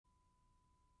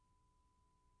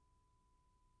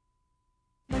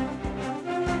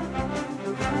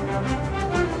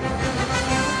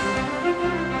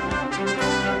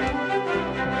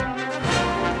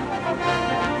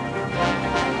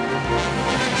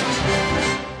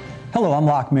Hello, I'm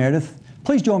Locke Meredith.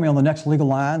 Please join me on the next Legal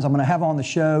Lines. I'm going to have on the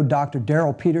show Dr.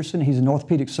 Darryl Peterson. He's an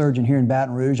orthopedic surgeon here in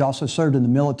Baton Rouge, also served in the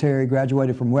military,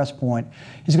 graduated from West Point.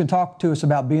 He's going to talk to us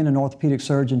about being an orthopedic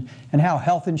surgeon and how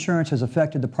health insurance has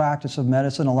affected the practice of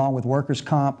medicine, along with workers'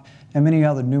 comp and many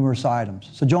other numerous items.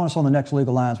 So join us on the next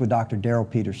Legal Lines with Dr. Darryl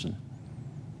Peterson.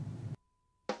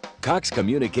 Cox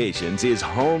Communications is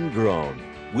homegrown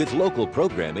with local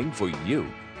programming for you.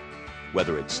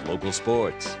 Whether it's local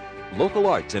sports, local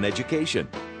arts and education,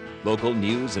 local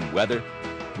news and weather,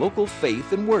 local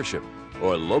faith and worship,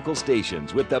 or local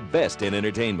stations with the best in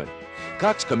entertainment,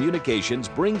 Cox Communications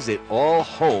brings it all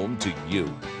home to you.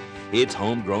 It's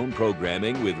homegrown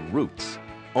programming with roots,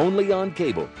 only on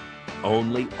cable,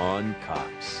 only on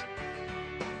Cox.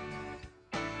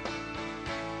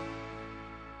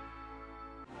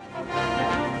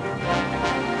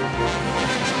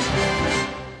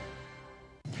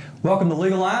 Welcome to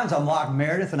Legal Lines. I'm Locke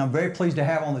Meredith, and I'm very pleased to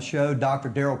have on the show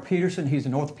Dr. Darryl Peterson. He's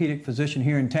an orthopedic physician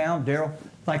here in town. Darryl,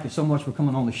 thank you so much for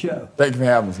coming on the show. Thank you for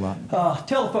having us, Locke.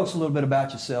 Tell the folks a little bit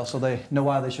about yourself so they know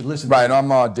why they should listen Right, to you. I'm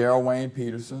Darryl Wayne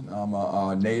Peterson. I'm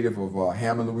a native of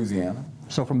Hammond, Louisiana.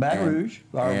 So from Baton Rouge,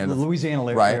 the Louisiana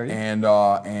area. Right,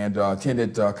 and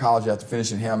attended college after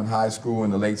finishing Hammond High School in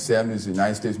the late 70s, the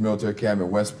United States Military Academy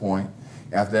at West Point.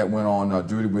 After that, went on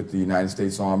duty with the United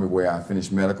States Army, where I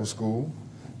finished medical school.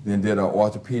 Then did an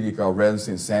orthopedic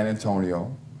residency in San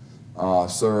Antonio.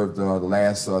 Served the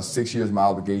last 6 years of my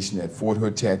obligation at Fort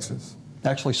Hood, Texas.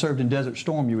 Actually served in Desert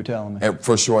Storm, you were telling me.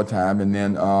 For a short time, and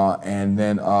then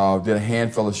did a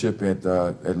hand fellowship at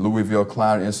Louisville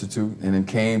Clown Institute, and then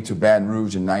came to Baton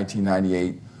Rouge in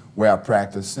 1998, where I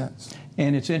practiced since.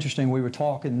 And it's interesting, we were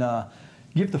talking,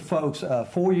 give the folks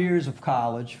 4 years of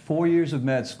college, 4 years of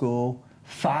med school,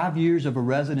 5 years of a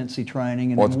residency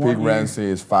training, and orthopedic residency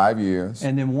is 5 years,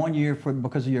 and then 1 year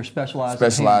because of your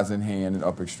specialized in hand and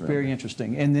upper extremity. Very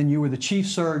interesting. And then you were the chief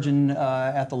surgeon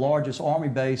at the largest Army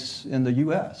base in the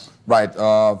U.S. Right,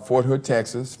 Fort Hood,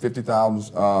 Texas,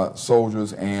 50,000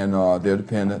 soldiers and their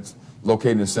dependents,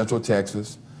 located in Central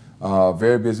Texas.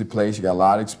 Very busy place. You got a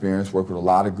lot of experience. Worked with a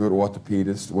lot of good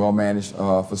orthopedists. Well-managed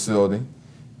facility.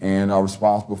 And are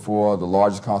responsible for the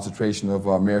largest concentration of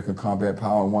American combat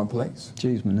power in one place.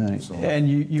 Jeez, my so, and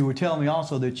you were telling me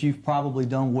also that you've probably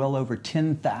done well over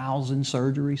 10,000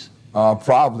 surgeries?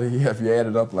 Probably, yeah, if you add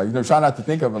it up. Try not to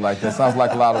think of it like that. Sounds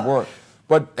like a lot of work.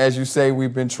 But as you say,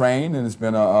 we've been trained, and it's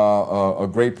been a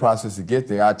great process to get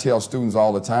there. I tell students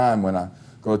all the time when I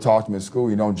go to talk to them at school,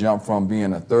 you don't jump from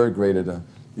being a third grader to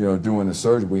doing the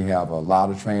surgery. We have a lot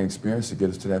of training experience to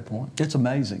get us to that point. It's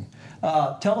amazing.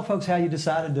 Tell the folks how you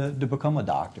decided to become a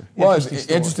doctor. Well, it's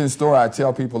an interesting story. I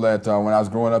tell people that when I was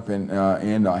growing up in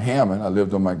Hammond, I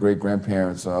lived on my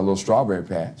great-grandparents' little strawberry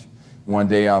patch. One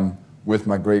day I'm with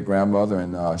my great-grandmother,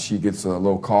 and she gets a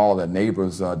little call that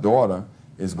neighbor's daughter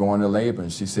is going to labor,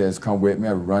 and she says, "Come with me."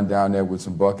 I run down there with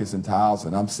some buckets and towels,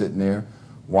 and I'm sitting there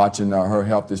watching her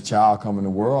help this child come in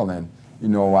the world. And I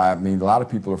mean, a lot of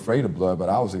people are afraid of blood, but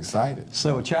I was excited.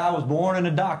 So a child was born and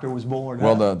a doctor was born.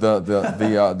 Well,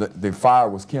 the fire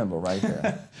was kindled right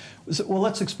there. Well,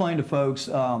 let's explain to folks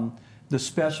the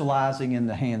specializing in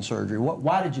the hand surgery.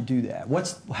 Why did you do that?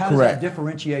 How does that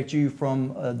differentiate you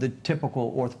from the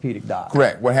typical orthopedic doctor?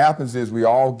 Correct. What happens is we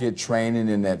all get training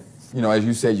in that, as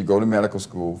you said, you go to medical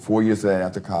school, 4 years of that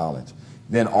after college.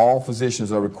 Then all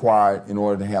physicians are required, in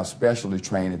order to have specialty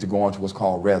training, to go on to what's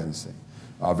called residency.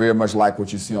 Very much like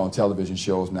what you see on television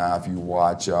shows now if you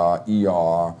watch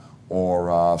ER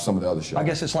or some of the other shows. I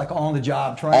guess it's like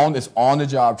on-the-job training? It's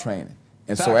on-the-job training.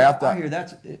 And so I hear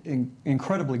that's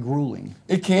incredibly grueling.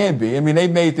 It can be. I mean,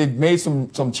 they've made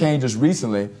some changes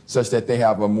recently such that they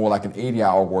have a more like an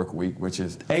 80-hour work week, which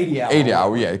is 80 hours. 80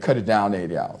 hours, yeah. They cut it down to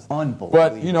 80 hours. Unbelievable.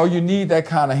 But you need that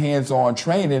kind of hands-on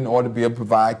training in order to be able to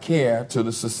provide care to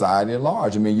the society at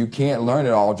large. I mean, you can't learn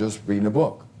it all just reading a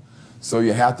book. So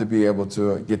you have to be able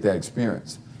to get that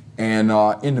experience. And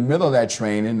in the middle of that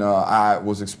training, I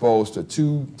was exposed to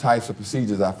two types of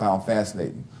procedures I found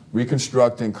fascinating.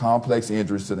 Reconstructing complex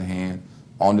injuries to the hand,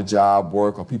 on-the-job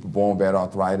work, or people born with bad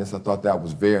arthritis. I thought that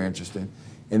was very interesting.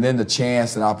 And then the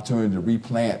chance and opportunity to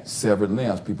replant severed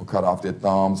limbs. People cut off their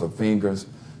thumbs or fingers.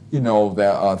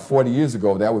 That 40 years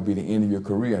ago, that would be the end of your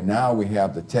career. Now we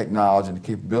have the technology and the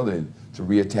capability to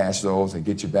reattach those and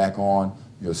get you back on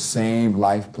your same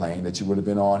life plane that you would have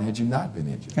been on had you not been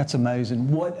injured. That's amazing.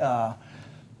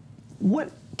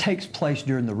 What takes place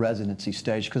during the residency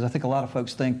stage? Because I think a lot of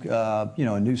folks think, a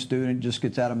new student just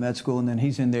gets out of med school and then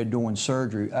he's in there doing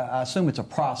surgery. I assume it's a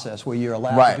process where you're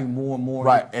allowed to do more and more.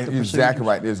 Right, exactly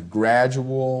right. There's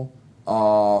gradual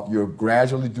you're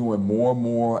gradually doing more and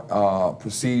more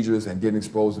procedures and getting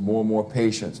exposed to more and more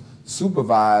patients,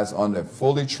 supervised under a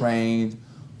fully trained,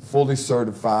 fully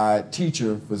certified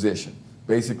teacher physician.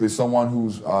 Basically someone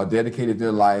who's dedicated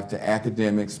their life to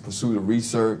academics, pursuit of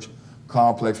research,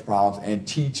 complex problems, and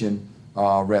teaching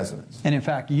residents. And in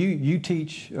fact, you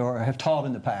teach or have taught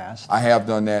in the past. I have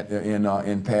done that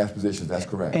in past positions, that's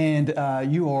correct. And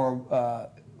you are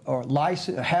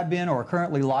have been or are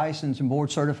currently licensed and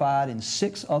board certified in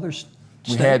 6 other states?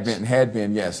 We had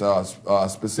been, yes.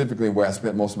 Specifically where I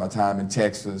spent most of my time in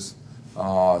Texas.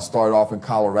 Started off in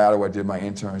Colorado where I did my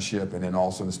internship, and then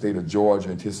also in the state of Georgia,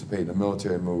 anticipating a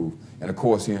military move, and of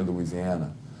course here in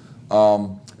Louisiana.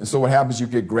 And so what happens, you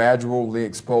get gradually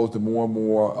exposed to more and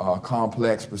more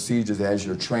complex procedures as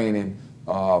your training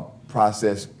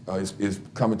process is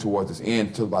coming towards its end.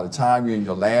 Until by the time you're in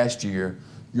your last year,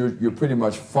 you're pretty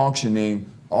much functioning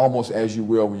almost as you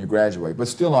will when you graduate, but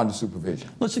still under supervision.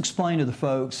 Let's explain to the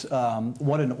folks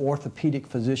what an orthopedic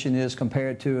physician is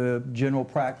compared to a general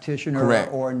practitioner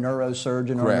or a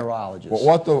neurosurgeon or a neurologist.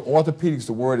 Well, orthopedics,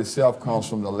 the word itself comes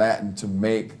from the Latin to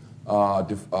make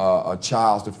a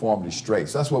child's deformity straight.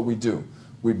 So that's what we do.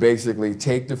 We basically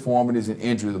take deformities and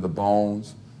injuries of the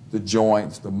bones, the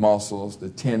joints, the muscles, the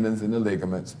tendons, and the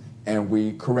ligaments, and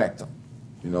we correct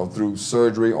them, through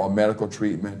surgery or medical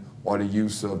treatment or the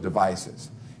use of devices.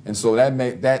 And so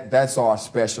that's our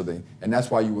specialty, and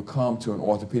that's why you would come to an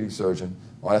orthopedic surgeon,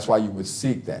 or that's why you would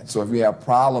seek that. So if you have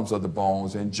problems of the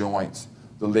bones and joints,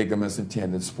 the ligaments and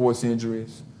tendons, sports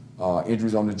injuries,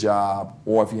 injuries on the job,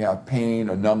 or if you have pain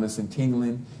or numbness and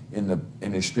tingling in the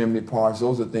extremity parts,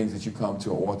 those are things that you come to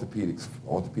an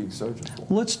orthopedic surgeon for.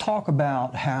 Let's talk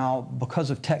about how, because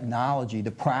of technology,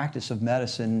 the practice of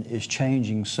medicine is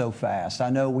changing so fast. I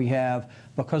know we have,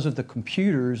 because of the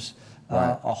computers,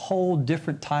 a whole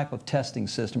different type of testing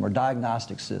system or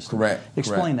diagnostic system. Correct.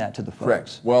 Explain that to the folks.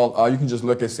 Correct. Well, you can just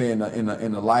look at, say, in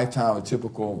the lifetime of a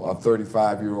typical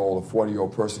 35-year-old or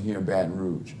 40-year-old person here in Baton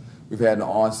Rouge. We've had an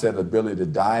onset ability to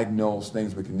diagnose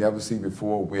things we could never see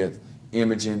before with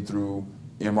imaging through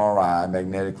MRI,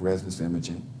 magnetic resonance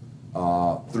imaging,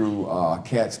 through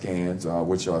CAT scans,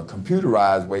 which are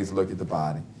computerized ways to look at the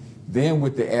body. Then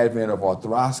with the advent of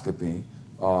arthroscopy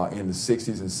in the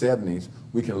 60s and 70s,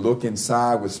 we can look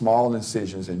inside with small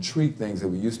incisions and treat things that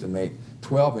we used to make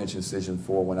 12-inch incisions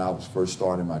for when I was first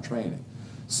starting my training.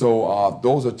 So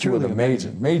those are two of the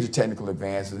major technical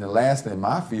advances. And lastly, in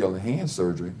my field, in hand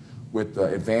surgery, with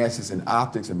advances in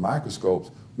optics and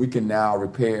microscopes, we can now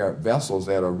repair vessels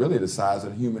that are really the size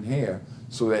of the human hair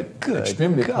so that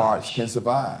extremity parts can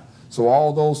survive. So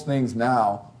all those things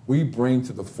now we bring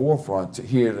to the forefront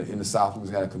here in the South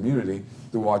Louisiana community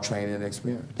through our training and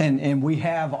experience. And we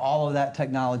have all of that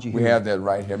technology here. We have that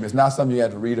right here. I mean, it's not something you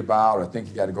have to read about or think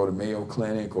you got to go to Mayo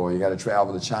Clinic or you got to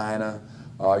travel to China.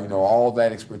 All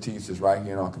that expertise is right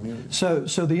here in our community. So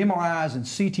the MRIs and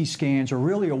CT scans are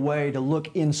really a way to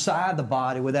look inside the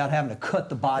body without having to cut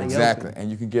the body Exactly, open. and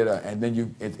you can get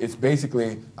it's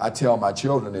basically, I tell my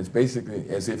children, it's basically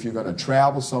as if you're going to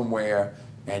travel somewhere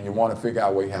and you want to figure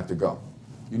out where you have to go.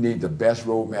 You need the best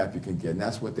roadmap you can get, and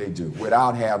that's what they do,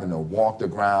 without having to walk the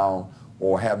ground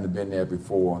or having been there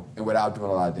before, and without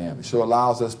doing a lot of damage. So it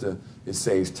allows us to, it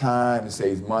saves time, it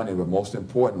saves money, but most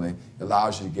importantly, it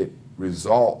allows you to get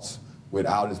results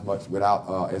without as much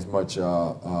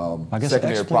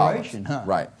secondary problems. Huh?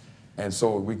 Right. And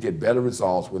so we get better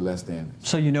results with less damage.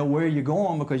 So you know where you're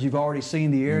going because you've already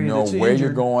seen the area that's injured. You know where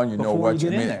you're going. You know what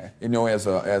you get in there. You know, as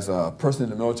a person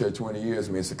in the military 20 years,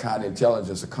 I mean, it's the kind of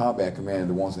intelligence a combat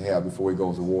commander wants to have before he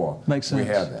goes to war. Makes sense. We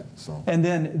have that. So. And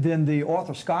then the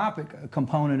arthroscopic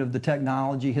component of the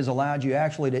technology has allowed you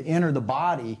actually to enter the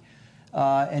body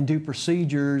and do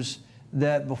procedures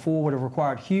that before would have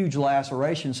required huge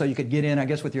lacerations, so you could get in, I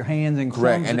guess, with your hands and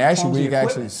correct. And actually, we can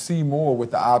actually see more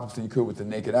with the objects than you could with the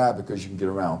naked eye because you can get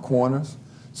around corners,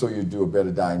 so you do a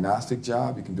better diagnostic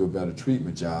job, you can do a better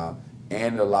treatment job,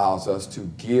 and it allows us to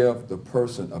give the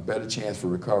person a better chance for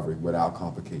recovery without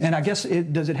complications. And I guess,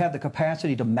 does it have the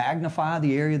capacity to magnify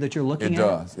the area that you're looking at? It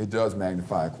does. It does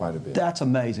magnify it quite a bit. That's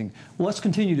amazing. Well, let's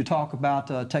continue to talk about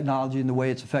technology and the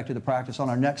way it's affected the practice on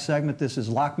our next segment. This is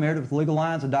Locke Meredith with Legal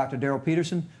Lines and Dr. Darryl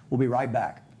Peterson. We'll be right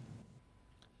back.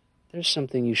 There's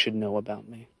something you should know about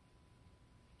me.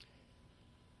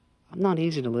 I'm not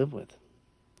easy to live with.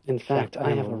 In fact,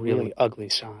 I have a really ugly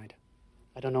side.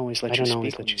 I don't always let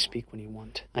you speak when you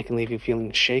want. I can leave you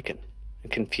feeling shaken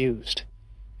and confused.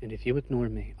 And if you ignore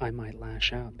me, I might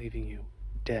lash out, leaving you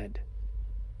dead.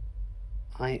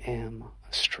 I am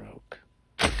a stroke.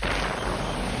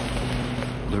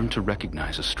 Learn to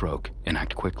recognize a stroke and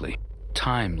act quickly.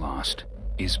 Time lost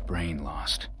is brain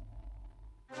lost.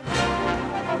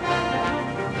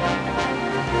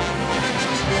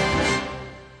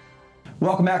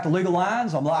 Welcome back to Legal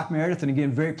Lines. I'm Locke Meredith, and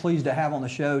again, very pleased to have on the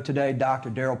show today Dr.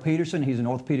 Darryl Peterson. He's an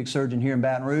orthopedic surgeon here in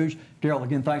Baton Rouge. Darryl,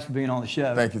 again, thanks for being on the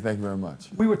show. Thank you very much.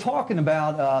 We were talking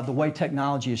about the way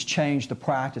technology has changed the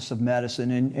practice of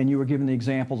medicine, and you were giving the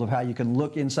examples of how you can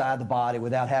look inside the body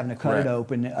without having to cut it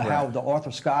open, how the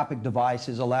arthroscopic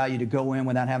devices allow you to go in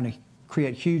without having to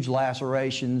create huge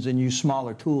lacerations and use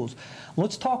smaller tools.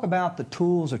 Let's talk about the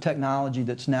tools or technology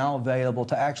that's now available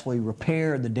to actually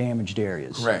repair the damaged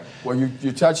areas. Correct. Well,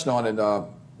 you touched on it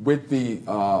with the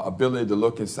ability to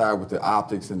look inside with the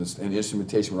optics and the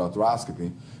instrumentation with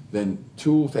arthroscopy. Then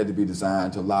tools had to be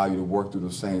designed to allow you to work through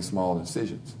those same small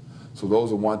incisions. So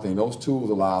those are one thing. Those tools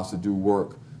allow us to do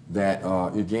work that,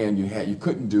 again, you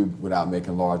couldn't do without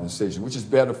making large incisions, which is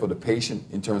better for the patient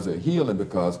in terms of healing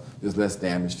because there's less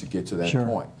damage to get to that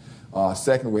point.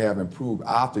 Second, we have improved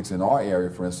optics in our area,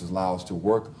 for instance, allow us to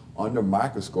work under a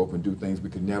microscope and do things we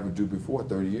could never do before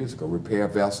 30 years ago. Repair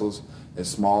vessels as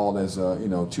small as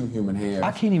 2 human hairs.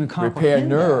 I can't even comprehend repair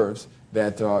nerves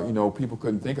that people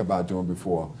couldn't think about doing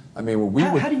before. I mean, when we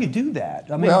how do you do that?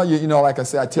 I mean, well, like I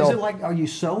said, I tell. Is it like, are you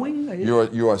sewing?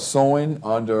 You are sewing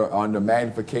under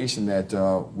magnification that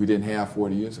we didn't have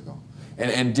 40 years ago. And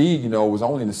indeed, it was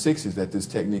only in the 60s that this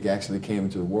technique actually came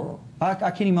into the world. I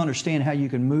can't even understand how you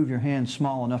can move your hand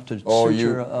small enough to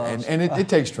suture it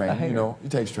takes training,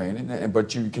 it takes training,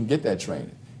 but you can get that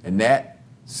training. And that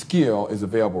skill is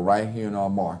available right here in our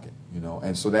market,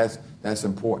 and so that's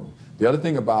important. The other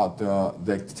thing about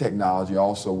the technology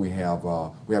also, we have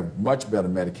much better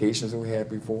medications than we had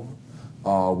before.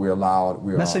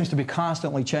 That seems to be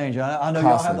constantly changing. I know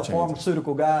y'all have the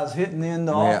pharmaceutical guys hitting in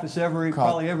the office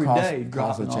probably every day,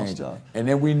 dropping off stuff. And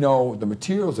then we know the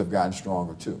materials have gotten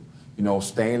stronger too.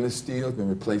 Stainless steel has been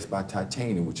replaced by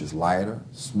titanium, which is lighter,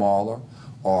 smaller,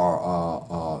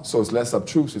 so it's less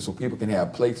obtrusive, so people can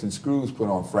have plates and screws put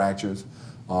on fractures.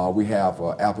 We have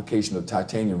application of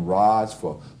titanium rods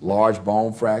for large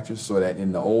bone fractures, so that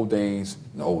in the old days,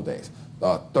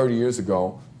 30 years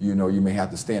ago, you may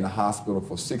have to stay in the hospital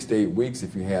for 6 to 8 weeks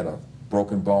if you had a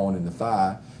broken bone in the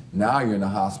thigh. Now you're in the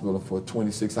hospital for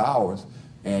 26 hours,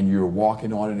 and you're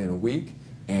walking on it in a week,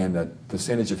 and the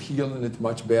percentage of healing is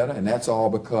much better, and that's all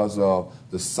because of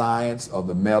the science of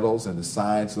the metals and the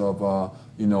science of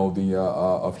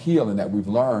of healing that we've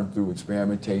learned through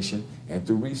experimentation and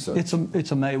through research. It's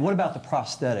amazing. What about the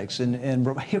prosthetics and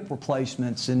hip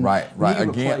replacements and right?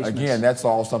 Knee Again, that's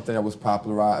all something that was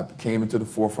popularized, came into the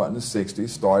forefront in the 60s,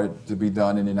 started to be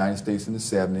done in the United States in the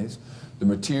 70s. The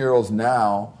materials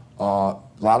now, a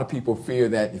lot of people fear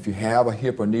that if you have a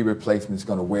hip or knee replacement, it's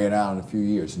going to wear down in a few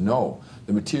years. No,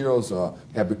 the materials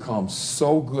have become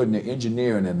so good in the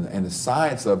engineering and the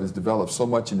science of it has developed so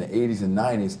much in the 80s and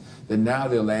 90s that now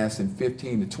they're lasting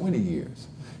 15 to 20 years.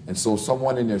 And so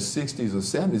someone in their 60s or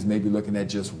 70s may be looking at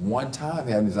just one time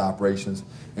having these operations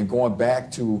and going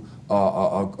back to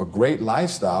a great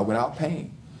lifestyle without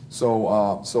pain.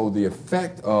 So the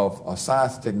effect of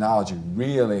science and technology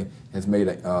really has made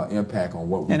an impact on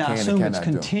what we can and cannot do. And I assume it's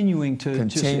continuing to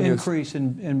just increase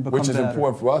and become better. Which is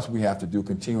important for us. We have to do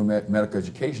continuing medical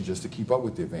education just to keep up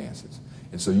with the advances.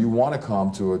 And so you want to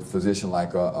come to a physician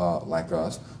like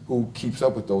us who keeps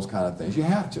up with those kind of things. You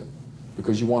have to,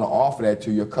 because you want to offer that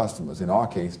to your customers. In our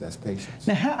case, that's patients.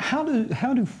 Now, how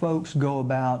do folks go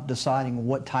about deciding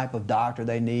what type of doctor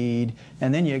they need?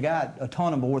 And then you got a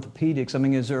ton of orthopedics. I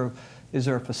mean, is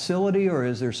there a facility or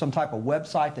is there some type of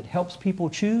website that helps people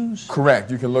choose? Correct.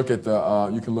 You can look at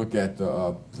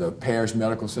the Parish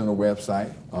Medical Center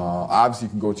website. Obviously,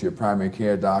 you can go to your primary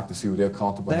care doctor, see who they're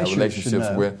comfortable and have relationships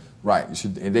with. Right.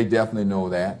 And they definitely know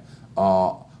that.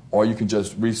 Or you can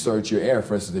just research your area.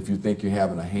 For instance, if you think you're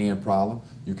having a hand problem,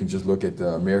 you can just look at the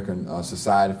American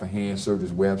Society for Hand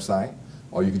Surgery's website.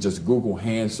 Or you can just Google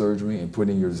hand surgery and put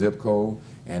in your zip code,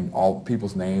 and all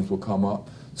people's names will come up.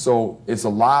 So it's a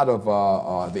lot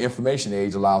of the information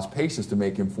age allows patients to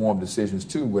make informed decisions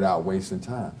too without wasting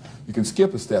time. You can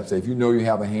skip a step. Say if you know you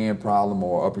have a hand problem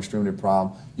or upper extremity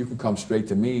problem, you can come straight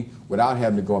to me without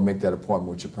having to go and make that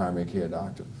appointment with your primary care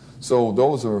doctor. So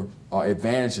those are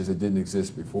advantages that didn't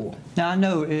exist before. Now I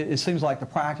know it seems like the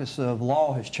practice of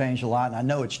law has changed a lot, and I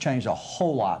know it's changed a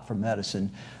whole lot for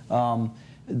medicine.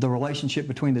 The relationship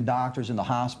between the doctors and the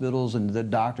hospitals and the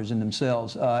doctors in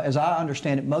themselves. As I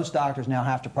understand it, most doctors now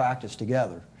have to practice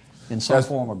together in some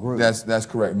form or group. That's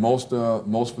correct. Most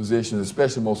physicians,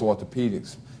 especially most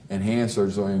orthopedics and hand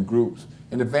surgeons, are in groups.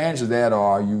 And the advantages of that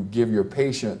are you give your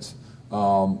patients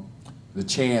the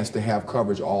chance to have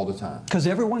coverage all the time. Because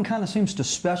everyone kind of seems to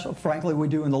frankly we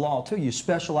do in the law too, you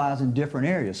specialize in different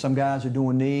areas. Some guys are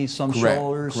doing knees, some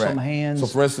shoulders, some hands. So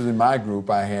for instance, in my group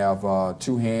I have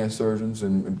 2 hand surgeons,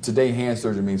 and today hand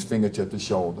surgery means fingertip to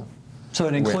shoulder. So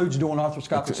it includes doing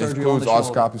arthroscopic surgery on the shoulder? It includes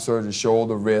arthroscopic surgery,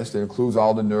 shoulder, wrist. It includes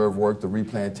all the nerve work, the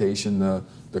replantation,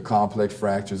 the complex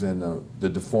fractures, and the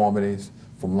deformities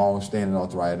from long-standing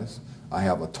arthritis. I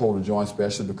have a total joint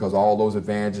specialist because all those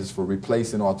advantages for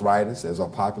replacing arthritis as our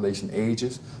population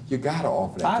ages, you got to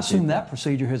offer that. I assume that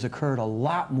procedure has occurred a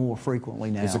lot more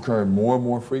frequently now. It's occurring more and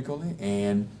more frequently,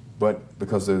 but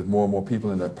because there's more and more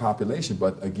people in the population.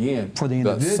 But again, for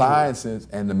the sciences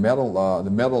and the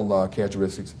metal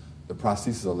characteristics, the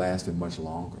prostheses are lasting much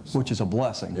longer. So which is a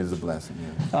blessing. It is a blessing,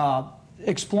 yeah.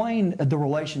 Explain the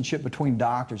relationship between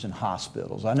doctors and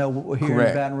hospitals. I know here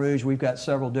in Baton Rouge we've got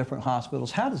several different hospitals.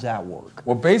 How does that work?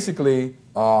 Well, basically,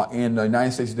 in the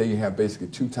United States today, you have basically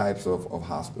 2 types of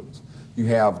hospitals. You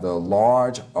have the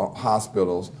large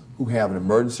hospitals who have an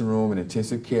emergency room and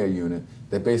intensive care unit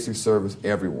that basically service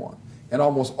everyone. And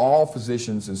almost all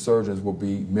physicians and surgeons will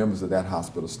be members of that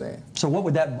hospital staff. So what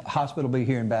would that hospital be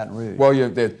here in Baton Rouge? Well,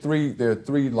 there are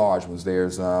three large ones.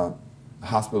 There's a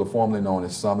hospital formerly known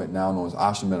as Summit, now known as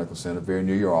Oshner Medical Center, very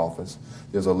near your office.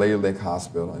 There's a Lady Lake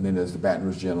Hospital, and then there's the Baton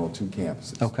Rouge General, 2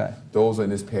 campuses. Okay. Those are in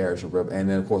this parish, and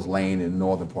then of course Lane in the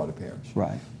northern part of the parish.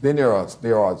 Right. Then there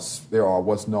are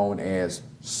what's known as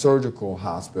surgical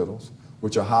hospitals,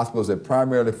 which are hospitals that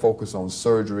primarily focus on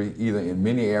surgery, either in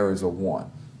many areas or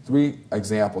one. 3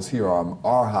 examples here are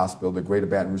our hospital, the Greater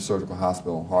Baton Rouge Surgical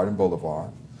Hospital on Hardin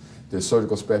Boulevard. There's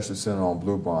Surgical Specialist Center on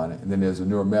Bluebonnet, and then there's a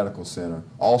Neuromedical Center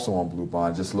also on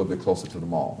Bluebonnet, just a little bit closer to the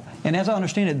mall. And as I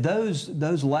understand it,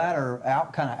 those latter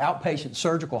kind of outpatient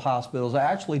surgical hospitals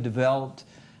actually developed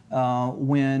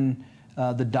when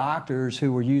the doctors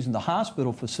who were using the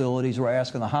hospital facilities were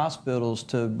asking the hospitals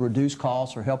to reduce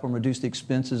costs or help them reduce the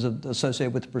expenses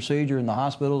associated with the procedure, and the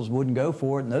hospitals wouldn't go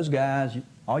for it, and those guys,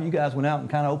 all you guys went out and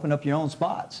kind of opened up your own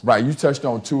spots. Right, you touched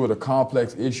on 2 of the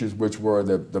complex issues, which were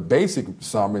the basic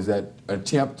summaries that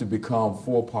attempt to become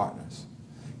full partners.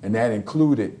 And that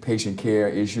included patient care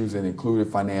issues, and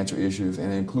included financial issues,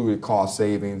 and included cost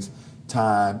savings,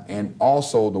 time, and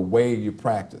also the way you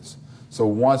practice. So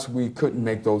once we couldn't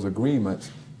make those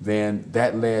agreements, then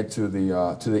that led to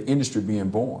the industry being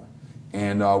born.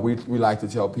 And we like to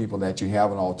tell people that you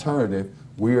have an alternative.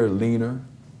 We're leaner.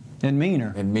 And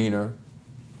meaner. And meaner.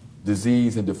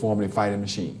 Disease and deformity fighting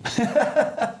machine.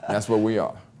 That's what we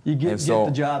are. You get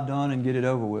the job done and get it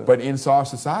over with. But in our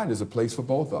society, there's a place for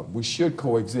both of them. We should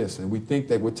coexist, and we think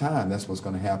that with time, that's what's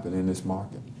going to happen in this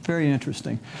market. Very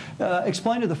interesting.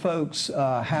 Explain to the folks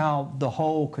how the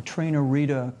whole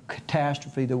Katrina-Rita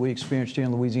catastrophe that we experienced here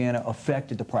in Louisiana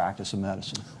affected the practice of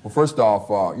medicine. Well, first off,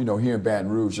 here in Baton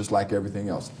Rouge, just like everything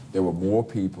else, there were more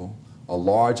people, a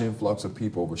large influx of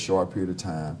people over a short period of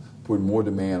time, putting more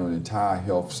demand on the entire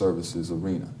health services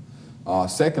arena.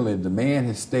 Secondly, demand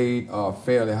has stayed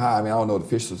fairly high. I mean, I don't know the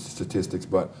official statistics,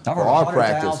 but for our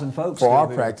practice,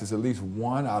 at least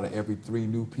 1 out of every 3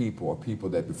 new people are people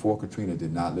that before Katrina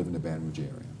did not live in the Baton Rouge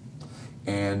area.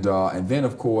 And then,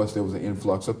 of course, there was an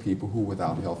influx of people who were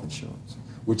without health insurance,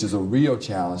 which is a real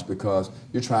challenge because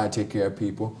you're trying to take care of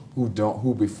people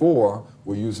who before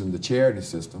were using the charity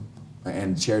system,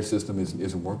 and the charity system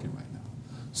isn't working right now.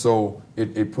 So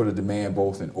it put a demand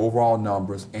both in overall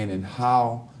numbers and in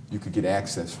how you could get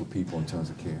access for people in terms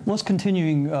of care. Let's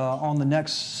continuing on the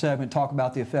next segment, talk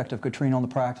about the effect of Katrina on the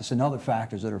practice and other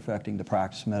factors that are affecting the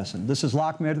practice of medicine. This is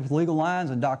Locke Meredith with Legal Lines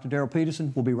and Dr. Darryl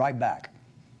Peterson. We'll be right back.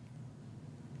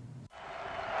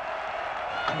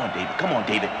 Come on, David. Come on,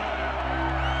 David.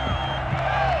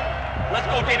 Let's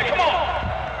go, David. Come on.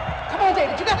 Come on,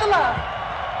 David. You got the love.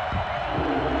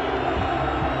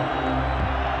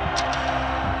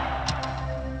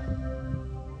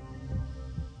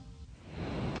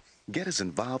 Get as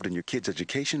involved in your kids'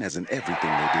 education as in everything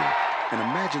they do, and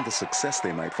imagine the success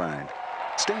they might find.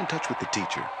 Stay in touch with the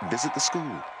teacher. Visit the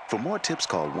school. For more tips,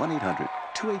 call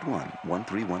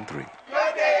 1-800-281-1313. Good,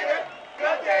 David.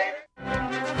 Good, David.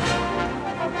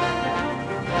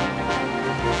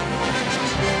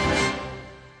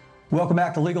 Welcome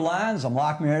back to Legal Lines. I'm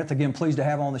Locke Meredith. Again, pleased to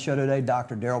have on the show today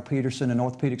Dr. Darryl Peterson, an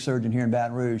orthopedic surgeon here in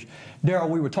Baton Rouge. Darryl,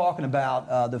 we were talking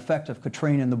about the effect of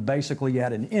Katrina, and basically you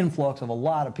had an influx of a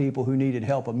lot of people who needed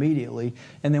help immediately.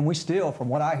 And then we still, from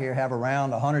what I hear, have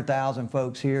around 100,000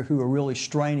 folks here who are really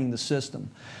straining the system.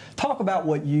 Talk about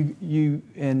what you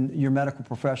and your medical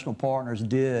professional partners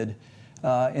did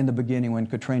in the beginning when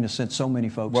Katrina sent so many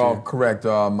folks here. Well, correct.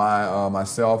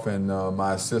 Myself and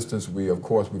my assistants, we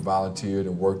volunteered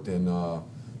and worked in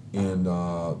in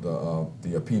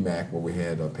the PMAC where we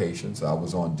had patients. I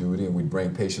was on duty, and we'd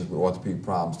bring patients with orthopedic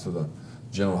problems to the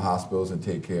general hospitals and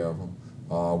take care of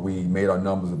them. We made our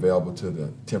numbers available to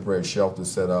the temporary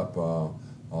shelters set up,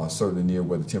 certainly near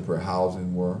where the temporary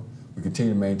housing were. We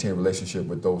continue to maintain a relationship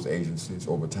with those agencies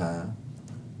over time.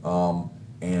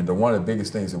 And one of the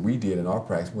biggest things that we did in our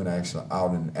practice, we went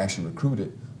out and actually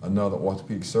recruited another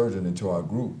orthopedic surgeon into our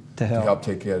group to help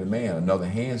take care of the man, another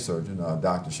hand surgeon,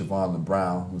 Dr. Siobhan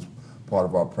Brown, who's part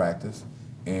of our practice.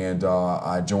 And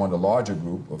I joined a larger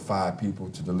group of 5 people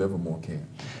to deliver more care.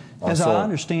 As I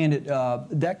understand it,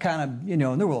 that kind of, you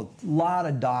know, there were a lot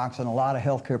of docs and a lot of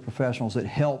healthcare professionals that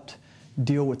helped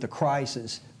deal with the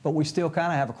crisis, but we still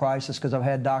kind of have a crisis because I've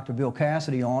had Dr. Bill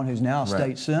Cassidy on, who's now a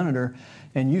state senator,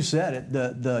 and you said it,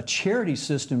 the charity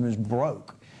system is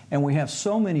broke, and we have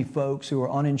so many folks who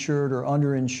are uninsured or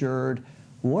underinsured.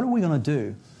 What are we going to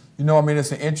do? You know, I mean,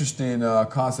 it's an interesting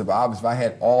concept. Obviously, if I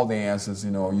had all the answers,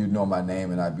 you know, you'd know my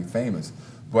name and I'd be famous.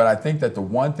 But I think that the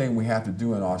one thing we have to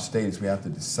do in our state is we have to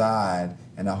decide,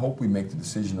 and I hope we make the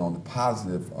decision on the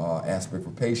positive aspect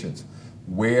for patients,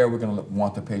 where we're going to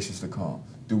want the patients to come.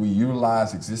 Do we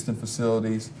utilize existing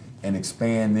facilities and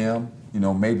expand them? You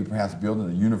know, maybe perhaps building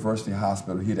a university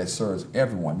hospital here that serves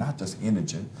everyone, not just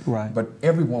indigent, but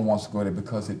everyone wants to go there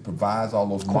because it provides all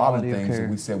those modern things that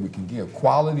we said we can give.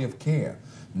 Quality of care,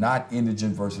 not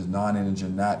indigent versus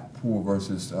non-indigent, not poor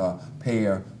versus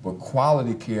payer, but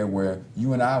quality care where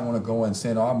you and I want to go and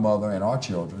send our mother and our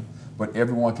children, but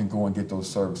everyone can go and get those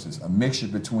services. A mixture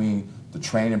between the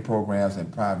training programs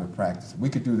and private practice. If we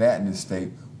could do that in this state,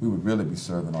 we would really be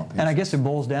serving our patients. And I guess it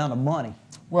boils down to money.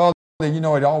 Well, you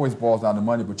know, it always boils down to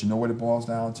money, but you know what it boils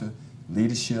down to?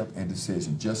 Leadership and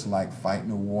decision, just like fighting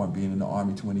a war and being in the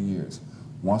Army 20 years.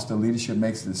 Once the leadership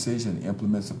makes a decision and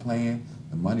implements a plan,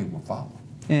 the money will follow.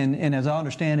 And as I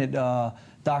understand it,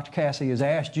 Dr. Cassidy has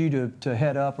asked you to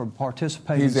head up or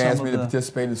participate in some of the... He's asked me to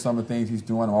participate in some of the things he's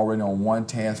doing. I'm already on one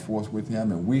task force with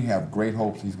him, and we have great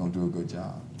hopes he's going to do a good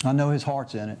job. I know his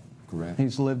heart's in it. Correct.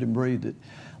 He's lived and breathed it.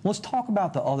 Let's talk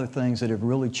about the other things that have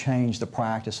really changed the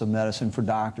practice of medicine for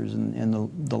doctors in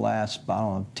the last, I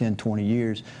don't know, 10, 20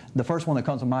 years. The first one that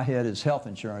comes to my head is health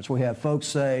insurance. We have folks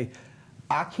say,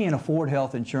 I can't afford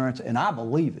health insurance, and I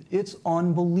believe it. It's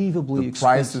unbelievably expensive. The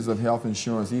prices of health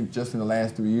insurance, even just in the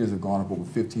last 3 years, have gone up over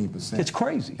 15%. It's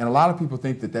crazy. And a lot of people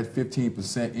think that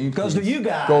 15% increase goes to you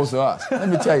guys. Goes to us. Let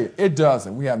me tell you, it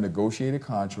doesn't. We have negotiated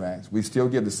contracts. We still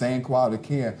give the same quality of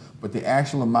care, but the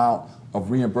actual amount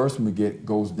of reimbursement we get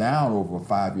goes down over a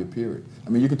 5-year period. I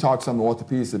mean, you can talk to some of the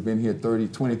orthopedists that have been here 20,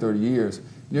 30 years, and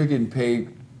they're getting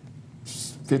paid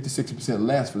 50, 60%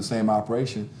 less for the same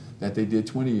operation that they did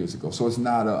 20 years ago. So it's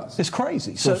not us. It's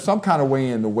crazy. So some kind of way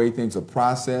in the way things are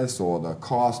processed or the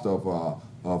cost of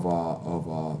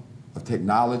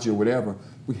technology or whatever,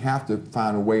 we have to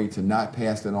find a way to not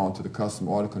pass that on to the customer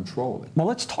or to control it. Well,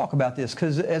 let's talk about this,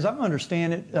 because as I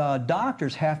understand it,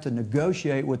 doctors have to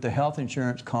negotiate with the health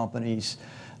insurance companies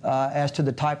as to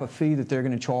the type of fee that they're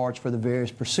going to charge for the various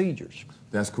procedures.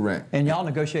 That's correct. And y'all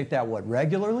negotiate that, what,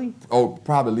 regularly? Oh,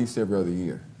 probably at least every other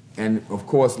year. And of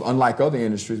course, unlike other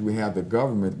industries, we have the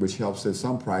government, which helps set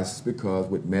some prices, because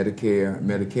with Medicare and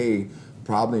Medicaid,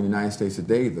 probably in the United States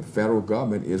today, the federal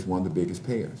government is one of the biggest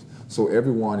payers. So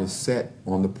everyone is set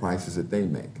on the prices that they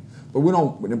make. But we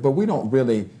don't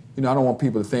really, you know, I don't want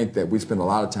people to think that we spend a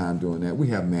lot of time doing that. We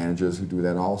have managers who do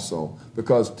that also,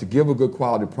 because to give a good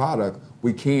quality product,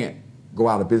 we can't go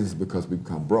out of business because we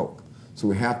become broke. So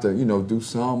we have to, you know, do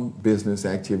some business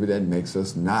activity that makes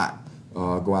us not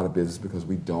go out of business because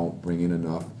we don't bring in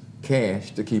enough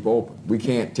cash to keep open. We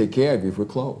can't take care of you if we're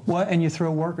closed. Well, and you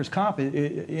throw workers' comp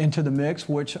into the mix,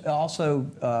 which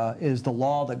also is the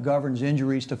law that governs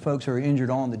injuries to folks who are injured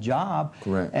on the job.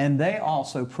 Correct. And they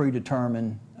also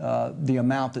predetermine the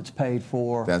amount that's paid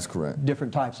for That's correct.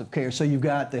 different types of care. So you've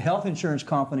got the health insurance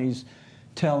companies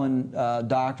telling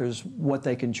doctors what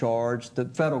they can charge, the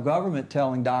federal government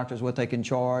telling doctors what they can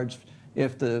charge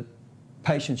if the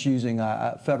patients using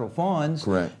federal funds.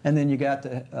 Correct. And then you got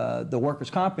the workers'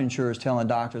 comp insurers telling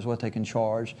doctors what they can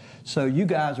charge. So you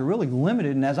guys are really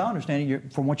limited, and as I understand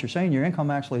it, from what you're saying, your income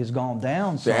actually has gone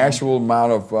down some. The actual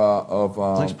amount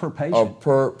at least per patient.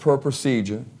 per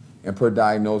procedure and per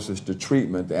diagnosis, the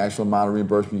treatment, the actual amount of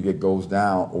reimbursement you get goes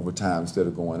down over time instead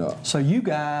of going up. So you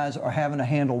guys are having to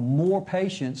handle more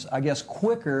patients, I guess,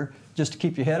 quicker, just to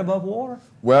keep your head above water?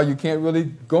 Well, you can't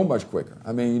really go much quicker.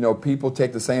 I mean, you know, people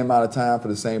take the same amount of time for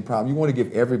the same problem. You want to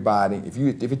give everybody,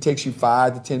 if it takes you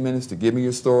 5 to 10 minutes to give me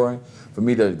your story, for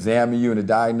me to examine you and to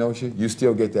diagnose you, you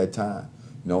still get that time.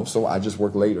 You know, so I just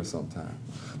work later sometimes.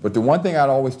 But the one thing I'd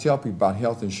always tell people about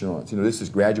health insurance, you know, this is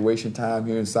graduation time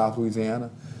here in South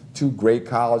Louisiana. two great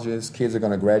colleges, kids are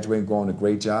going to graduate and go on to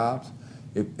great jobs.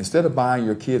 Instead of buying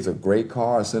your kids a great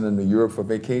car and sending them to Europe for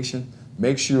vacation,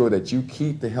 make sure that you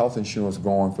keep the health insurance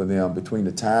going for them between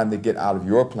the time they get out of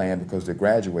your plan because they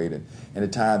graduated and the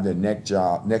time their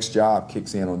next job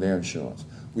kicks in on their insurance.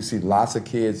 We see lots of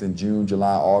kids in June,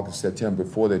 July, August, September,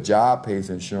 before their job pays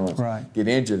insurance, get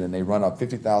injured, and they run up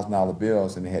 $50,000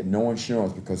 bills, and they had no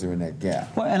insurance because they're in that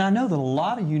gap. Well, and I know that a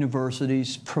lot of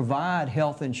universities provide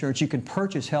health insurance. You can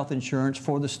purchase health insurance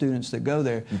for the students that go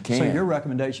there. You can. So your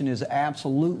recommendation is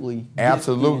absolutely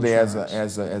Absolutely, as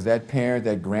that parent,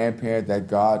 that grandparent, that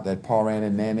parent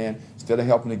and nan, instead of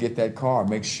helping to get that car,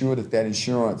 make sure that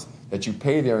insurance, that you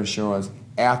pay their insurance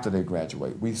after they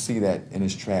graduate. We see that, and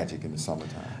it's tragic in the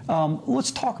summertime.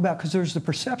 Let's talk about, because there's the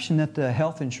perception that the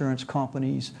health insurance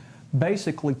companies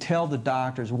basically tell the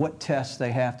doctors what tests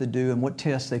they have to do and what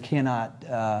tests they cannot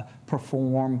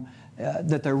perform,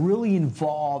 that they're really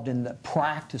involved in the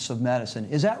practice of medicine.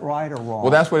 Is that right or wrong?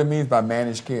 Well, that's what it means by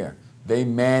managed care. They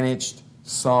managed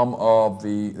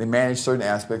they manage certain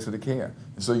aspects of the care.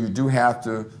 And so you do have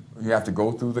to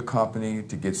go through the company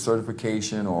to get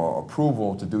certification or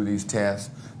approval to do these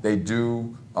tests. They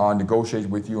do negotiate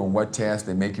with you on what tests.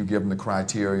 They make you give them the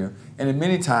criteria. And in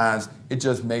many times, it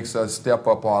just makes us step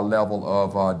up our level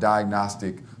of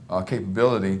diagnostic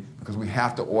capability because we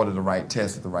have to order the right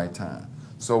test at the right time.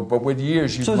 So, but with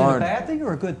years, you've learned. So is it a bad thing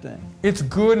or a good thing? It's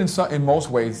good in most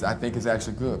ways. I think it's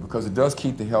actually good because it does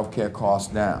keep the healthcare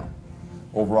costs down.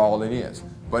 Overall, it is.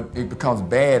 But it becomes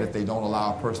bad if they don't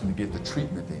allow a person to get the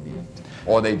treatment they need,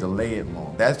 or they delay it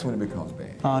long. That's when it becomes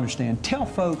bad. I understand. Tell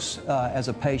folks, as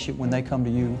a patient, when they come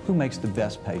to you, who makes the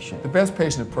best patient? The best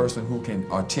patient is a person who can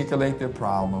articulate their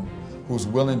problem, who's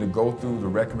willing to go through the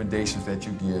recommendations that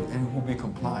you give, and who will be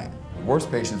compliant. The worst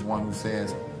patient is one who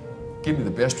says, give me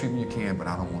the best treatment you can, but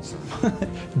I don't want surgery.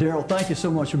 Darryl, thank you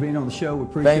so much for being on the show. We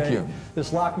appreciate it. Thank you. This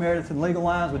is Locke Meredith in Legal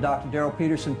Lines with Dr. Darryl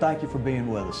Peterson. Thank you for being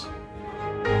with us.